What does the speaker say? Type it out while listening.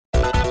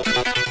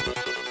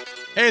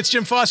Hey, it's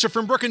Jim Foster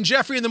from Brooke and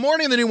Jeffrey in the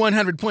morning, the new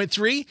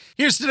 100.3.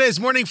 Here's today's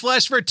morning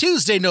flash for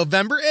Tuesday,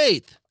 November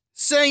 8th.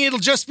 Saying it'll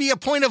just be a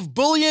point of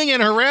bullying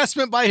and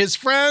harassment by his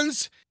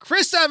friends,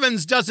 Chris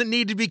Evans doesn't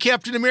need to be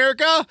Captain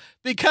America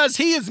because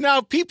he is now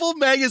People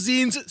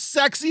Magazine's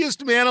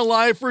sexiest man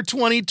alive for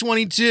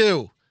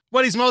 2022.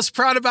 What he's most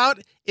proud about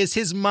is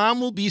his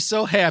mom will be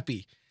so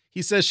happy.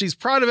 He says she's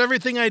proud of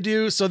everything I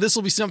do, so this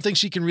will be something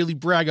she can really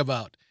brag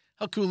about.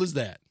 How cool is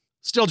that?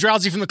 Still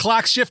drowsy from the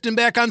clock shifting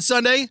back on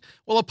Sunday?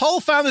 Well, a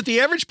poll found that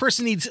the average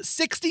person needs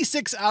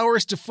 66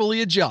 hours to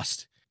fully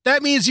adjust.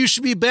 That means you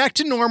should be back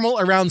to normal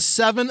around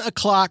 7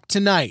 o'clock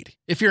tonight.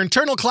 If your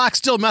internal clock's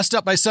still messed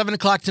up by 7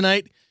 o'clock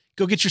tonight,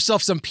 go get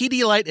yourself some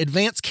Pedialyte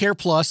Advanced Care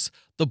Plus,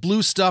 the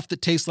blue stuff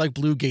that tastes like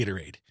blue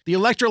Gatorade. The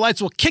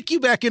electrolytes will kick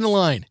you back into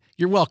line.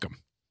 You're welcome.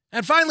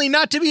 And finally,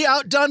 not to be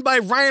outdone by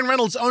Ryan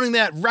Reynolds owning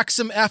that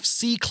Wrexham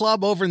FC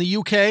club over in the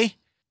UK.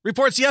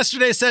 Reports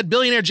yesterday said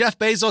billionaire Jeff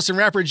Bezos and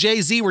rapper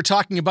Jay-Z were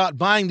talking about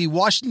buying the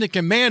Washington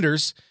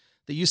Commanders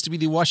that used to be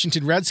the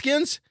Washington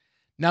Redskins.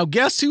 Now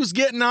guess who's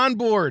getting on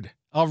board?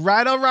 All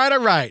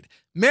right.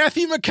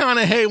 Matthew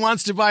McConaughey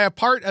wants to buy a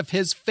part of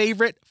his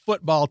favorite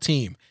football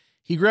team.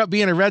 He grew up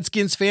being a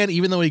Redskins fan,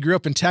 even though he grew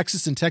up in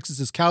Texas, and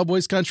Texas is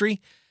Cowboys country.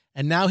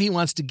 And now he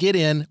wants to get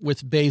in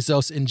with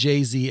Bezos and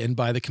Jay-Z and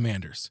buy the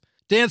Commanders.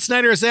 Dan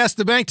Snyder has asked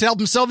the bank to help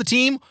him sell the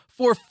team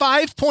for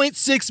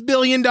 $5.6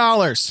 billion.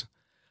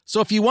 So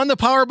if you won the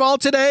Powerball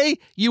today,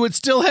 you would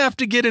still have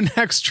to get an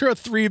extra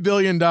 $3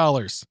 billion.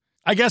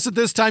 I guess at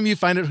this time you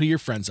find out who your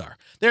friends are.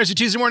 There's your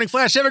Tuesday Morning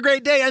Flash. Have a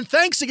great day, and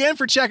thanks again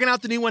for checking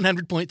out the new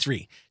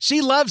 100.3.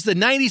 She loves the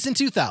 90s and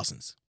 2000s.